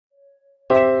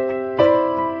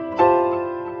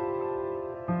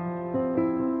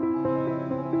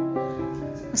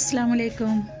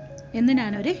അസ്സലാമലൈക്കും. ഇന്ന്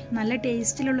ഞാനൊരു നല്ല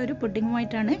ടേസ്റ്റിലുള്ളൊരു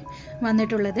പുഡിങ്ങുമായിട്ടാണ്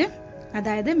വന്നിട്ടുള്ളത്.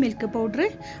 അതായത് മിൽക്ക് പൗഡർ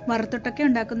വറുത്തിട്ടൊക്കെ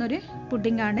ഉണ്ടാക്കുന്നൊരു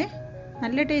പുഡിങ്ങാണ്.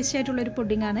 നല്ല ടേസ്റ്റി ആയിട്ടുള്ളൊരു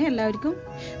പുഡിങ്ങാണ്. എല്ലാവർക്കും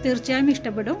തീർച്ചയായും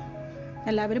ഇഷ്ടപ്പെടും.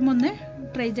 എല്ലാവരും ഒന്ന്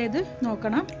ട്രൈ ചെയ്ത്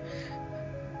നോക്കണം.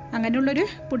 അങ്ങനെയുള്ളൊരു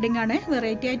പുഡിങ്ങാണ്.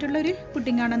 വെറൈറ്റി ആയിട്ടുള്ളൊരു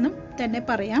പുഡിങ്ങാണെന്നും തന്നെ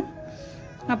പറയാം.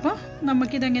 അപ്പോൾ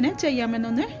നമുക്കിതെങ്ങനെ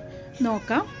ചെയ്യാമെന്നൊന്ന്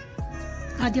നോക്കാം.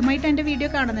 ആദ്യമായിട്ട് എൻ്റെ വീഡിയോ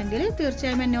കാണുന്നെങ്കിൽ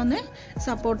തീർച്ചയായും എന്നെ ഒന്ന്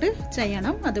സപ്പോർട്ട്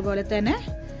ചെയ്യണം. അതുപോലെ തന്നെ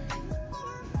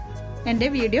എൻ്റെ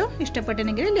വീഡിയോ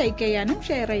ഇഷ്ടപ്പെട്ടെങ്കിൽ ലൈക്ക് ചെയ്യാനും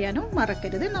ഷെയർ ചെയ്യാനും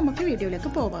മറക്കരുത്. നമുക്ക്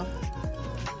വീഡിയോയിലേക്ക് പോവാം.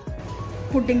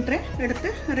 പുഡിംഗ് ട്രേ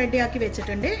എടുത്ത് റെഡിയാക്കി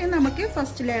വെച്ചിട്ടുണ്ട്. നമുക്ക്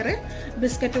ഫസ്റ്റ് ലെയർ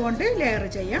ബിസ്ക്കറ്റ് കൊണ്ട് ലെയർ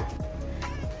ചെയ്യാം.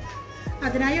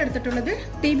 അതിനായി എടുത്തിട്ടുള്ളത്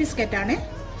ടീ ബിസ്ക്കറ്റാണ്.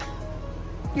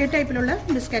 ഈ ടൈപ്പിലുള്ള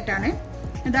ബിസ്ക്കറ്റാണ്.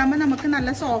 ഇതാകുമ്പോൾ നമുക്ക് നല്ല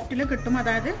സോഫ്റ്റിൽ കിട്ടും.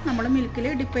 അതായത് നമ്മൾ മിൽക്കിൽ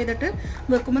ഡിപ്പ് ചെയ്തിട്ട്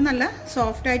വെക്കുമ്പോൾ നല്ല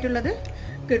സോഫ്റ്റ് ആയിട്ടുള്ളത്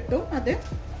കിട്ടും. അത്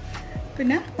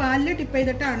പിന്നെ പാലിൽ ഡിപ്പ്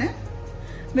ചെയ്തിട്ടാണ്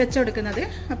വെച്ചെടുക്കുന്നത്.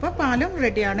 അപ്പോൾ പാലും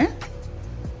റെഡിയാണ്.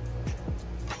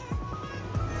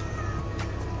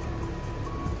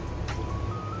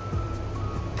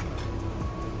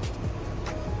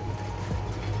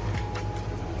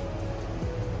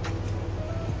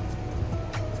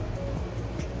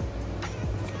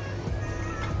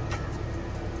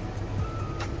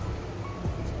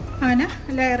 അങ്ങനെ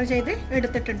ലെയർ ചെയ്ത്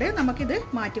എടുത്തിട്ടുണ്ട്. നമുക്കിത്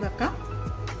മാറ്റി വെക്കാം.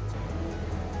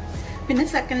 പിന്നെ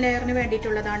സെക്കൻഡ് ലെയറിന്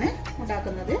വേണ്ടിയിട്ടുള്ളതാണ്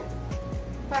ഉണ്ടാക്കുന്നത്.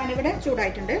 പാൻ ഇവിടെ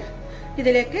ചൂടായിട്ടുണ്ട്.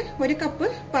 ഇതിലേക്ക് 1 കപ്പ്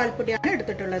പാൽപ്പൊടിയാണ്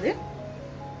എടുത്തിട്ടുള്ളത്.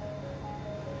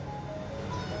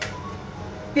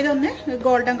 ഇതൊന്ന്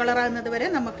ഗോൾഡൻ കളർ ആകുന്നത് വരെ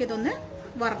നമുക്കിതൊന്ന്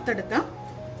വറുത്തെടുക്കാം.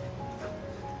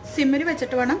 സിമ്മിൽ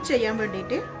വെച്ചിട്ട് വേണം ചെയ്യാൻ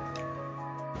വേണ്ടിയിട്ട്.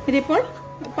 ഇതിപ്പോൾ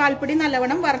പാൽപ്പൊടി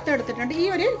നല്ലവണ്ണം വറുത്തെടുത്തിട്ടുണ്ട്. ഈ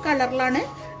ഒരു കളറിലാണ്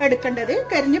എടുക്കേണ്ടത്.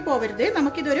 കരിഞ്ഞു പോവരുത്.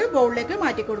 നമുക്കിതൊരു ബൗളിലേക്ക്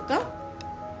മാറ്റി കൊടുക്കാം.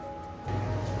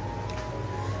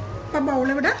 ഇപ്പൊ ബൗൾ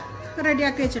ഇവിടെ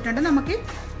റെഡിയാക്കി വെച്ചിട്ടുണ്ട്. നമുക്ക്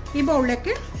ഈ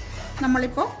ബൗളിലേക്ക്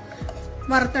നമ്മളിപ്പോൾ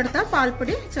വറുത്തെടുത്ത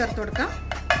പാൽപ്പൊടി ചേർത്ത് കൊടുക്കാം.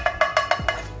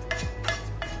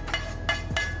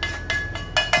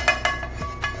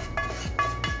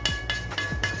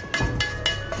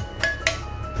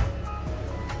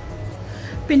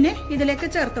 പിന്നെ ഇതിലേക്ക്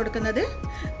ചേർത്ത് കൊടുക്കുന്നത്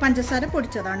പഞ്ചസാര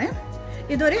പൊടിച്ചതാണ്.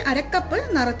 ഇതൊരു 1/2 കപ്പ്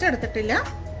നിറച്ചെടുത്തിട്ടില്ല.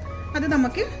 അത്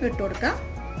നമുക്ക് ഇട്ട് കൊടുക്കാം.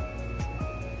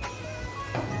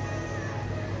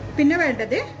 പിന്നെ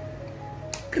വേണ്ടത്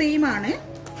ക്രീമാണ്.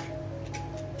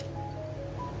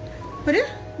 ഒരു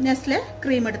നെസ്ലെ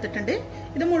ക്രീം എടുത്തിട്ടുണ്ട്.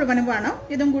 ഇത് മുഴുവനും വേണം.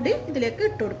 ഇതും കൂടി ഇതിലേക്ക്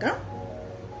ഇട്ട് കൊടുക്കാം.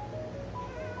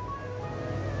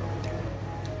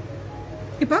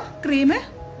 ഇപ്പൊ ക്രീം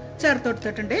ചേർത്ത്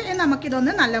കൊടുത്തിട്ടുണ്ട്.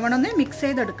 നമുക്കിതൊന്ന് നല്ലവണ്ണം ഒന്ന് മിക്സ്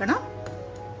ചെയ്തെടുക്കണം.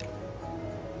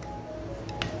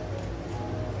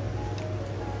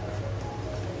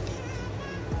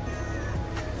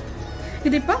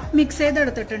 ഇതിപ്പോൾ മിക്സ്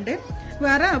ചെയ്തെടുത്തിട്ടുണ്ട്.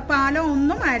 വേറെ പാലോ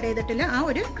ഒന്നും ആഡ് ചെയ്തിട്ടില്ല. ആ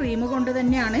ഒരു ക്രീം കൊണ്ട്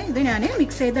തന്നെയാണ് ഇത് ഞാൻ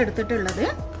മിക്സ് ചെയ്തെടുത്തിട്ടുള്ളത്.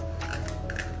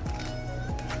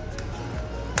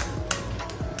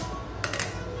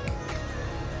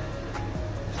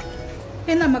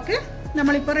 ഇനി നമുക്ക്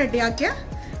നമ്മളിപ്പോൾ റെഡിയാക്കിയ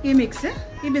ഈ മിക്സ്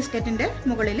ഈ ബിസ്ക്കറ്റിന്റെ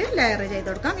മുകളിൽ ലെയർ ചെയ്ത്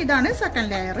കൊടുക്കാം. ഇതാണ്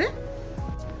സെക്കൻഡ് ലെയർ.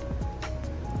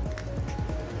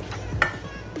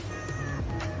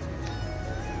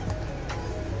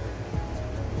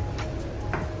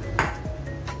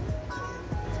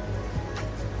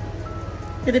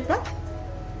 ഇതിപ്പോ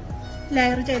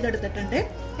ലെയർ ചെയ്തെടുത്തിട്ടുണ്ട്.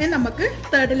 ഇനി നമുക്ക്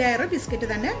തേർഡ് ലെയർ ബിസ്ക്കറ്റ്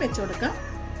തന്നെ വെച്ചു കൊടുക്കാം.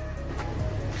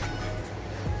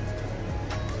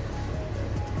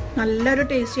 നല്ലൊരു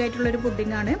ടേസ്റ്റി ആയിട്ടുള്ളൊരു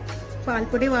പുഡിങ്ങാണ്.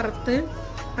 പാൽപ്പൊടി വറുത്ത്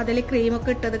അതിൽ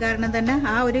ക്രീമൊക്കെ ഇട്ടത് കാരണം തന്നെ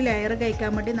ആ ഒരു ലെയർ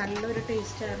കഴിക്കാൻ വേണ്ടി നല്ലൊരു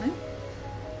ടേസ്റ്റാണ്.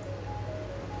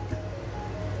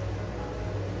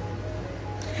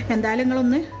 എന്തായാലും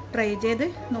നിങ്ങളൊന്ന് ട്രൈ ചെയ്ത്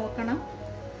നോക്കണം.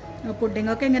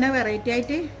 പുഡിങ്ങൊക്കെ ഇങ്ങനെ വെറൈറ്റി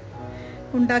ആയിട്ട്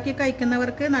ഉണ്ടാക്കി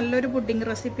കഴിക്കുന്നവർക്ക് നല്ലൊരു പുഡിംഗ്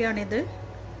റെസിപ്പിയാണിത്.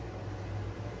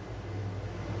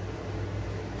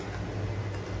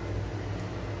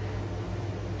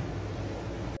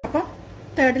 അപ്പോൾ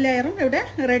തേർഡ് ലെയറും ഇവിടെ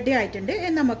റെഡി ആയിട്ടുണ്ട്.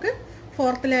 നമുക്ക്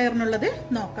ഫോർത്ത് ലെയറിനുള്ളത്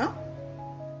നോക്കാം.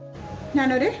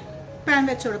 ഞാനൊരു പാൻ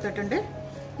വെച്ച് കൊടുത്തിട്ടുണ്ട്.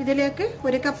 ഇതിലേക്ക്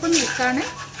 1 കപ്പ് മിൽക്കാണ്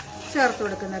ചേർത്ത്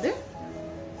കൊടുക്കുന്നത്.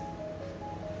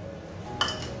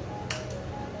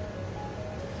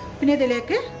 പിന്നെ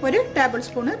ഇതിലേക്ക് 1 ടേബിൾ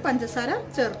സ്പൂണ് പഞ്ചസാര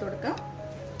ചേർത്ത് കൊടുക്കാം.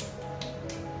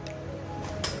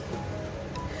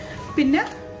 പിന്നെ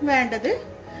വേണ്ടത്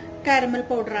കാരമൽ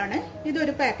പൗഡറാണ്.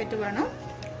 ഇതൊരു പാക്കറ്റ് വേണം.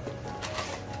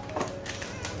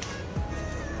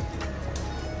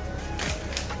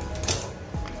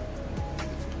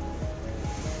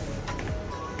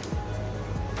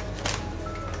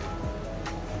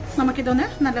 നമുക്കിതൊന്ന്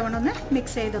നല്ലവണ്ണം ഒന്ന്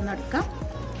മിക്സ് ചെയ്തൊന്നെടുക്കാം.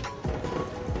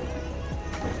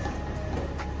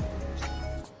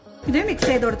 ഇത് മിക്സ്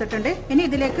ചെയ്ത് കൊടുത്തിട്ടുണ്ട്. ഇനി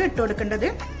ഇതിലേക്ക് ഇട്ട് കൊടുക്കേണ്ടത്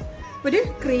ഒരു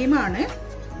ക്രീമാണ്.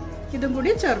 ഇതും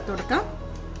കൂടി ചേർത്ത് കൊടുക്കാം.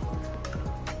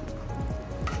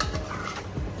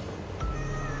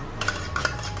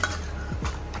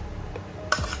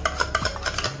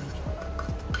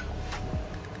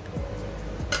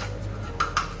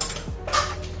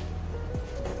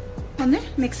 ഒന്ന്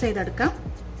മിക്സ് ചെയ്തെടുക്കാം.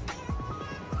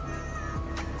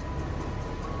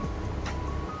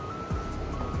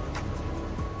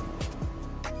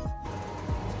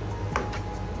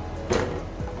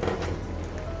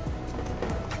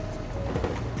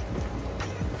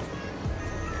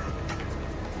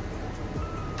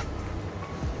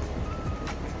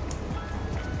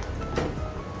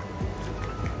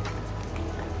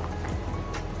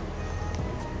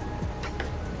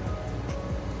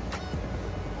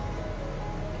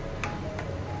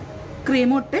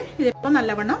 ക്രീം ഇട്ട് ഇതിപ്പോൾ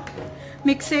നല്ലവണ്ണം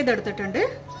മിക്സ് ചെയ്തെടുത്തിട്ടുണ്ട്.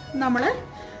 നമ്മൾ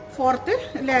 4th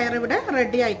ലെയർ ഇവിടെ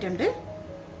റെഡി ആയിട്ടുണ്ട്.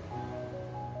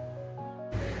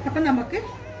 അപ്പം നമുക്ക്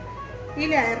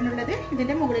ഈ ലെയറിനുള്ളത്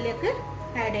ഇതിൻ്റെ മുകളിലേക്ക്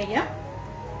ആഡ് ചെയ്യാം.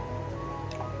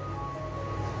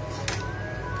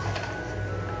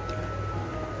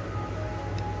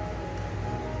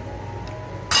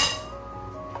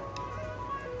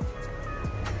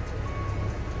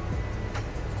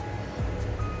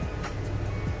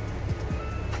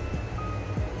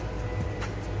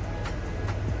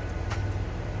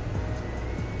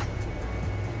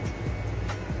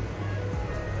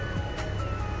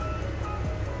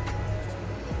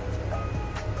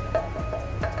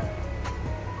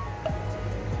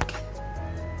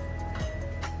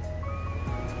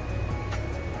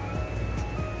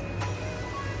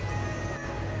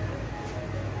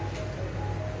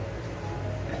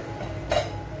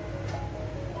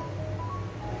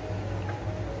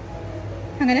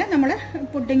 അങ്ങനെ നമ്മൾ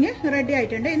പുഡിങ് റെഡി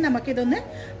ആയിട്ടുണ്ട്. ഇനി നമുക്കിതൊന്ന്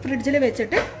ഫ്രിഡ്ജിൽ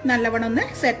വെച്ചിട്ട് നല്ലവണ്ണം ഒന്ന്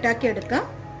സെറ്റാക്കി എടുക്കാം.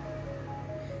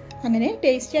 അങ്ങനെ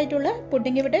ടേസ്റ്റി ആയിട്ടുള്ള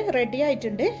പുഡിങ് ഇവിടെ റെഡി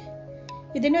ആയിട്ടുണ്ട്.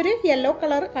 ഇതിനൊരു യെല്ലോ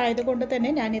കളർ ആയതുകൊണ്ട്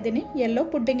തന്നെ ഞാനിതിന് യെല്ലോ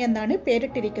പുഡിങ് എന്നാണ്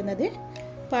പേരിട്ടിരിക്കുന്നത്.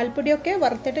 പാൽപ്പൊടിയൊക്കെ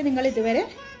വറുത്തിട്ട് നിങ്ങൾ ഇതുവരെ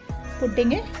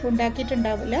പുഡിങ്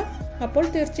ഉണ്ടാക്കിയിട്ടുണ്ടാവില്ല. അപ്പോൾ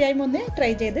തീർച്ചയായും ഒന്ന്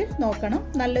ട്രൈ ചെയ്ത് നോക്കണം.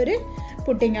 നല്ലൊരു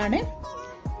പുഡിങ്ങാണ്.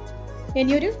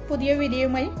 ഇനിയൊരു പുതിയ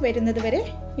വീഡിയോയുമായി വരുന്നത് വരെ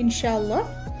ഇൻഷാ അല്ലാഹ്.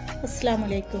 अस्सलाम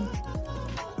वालेकुम।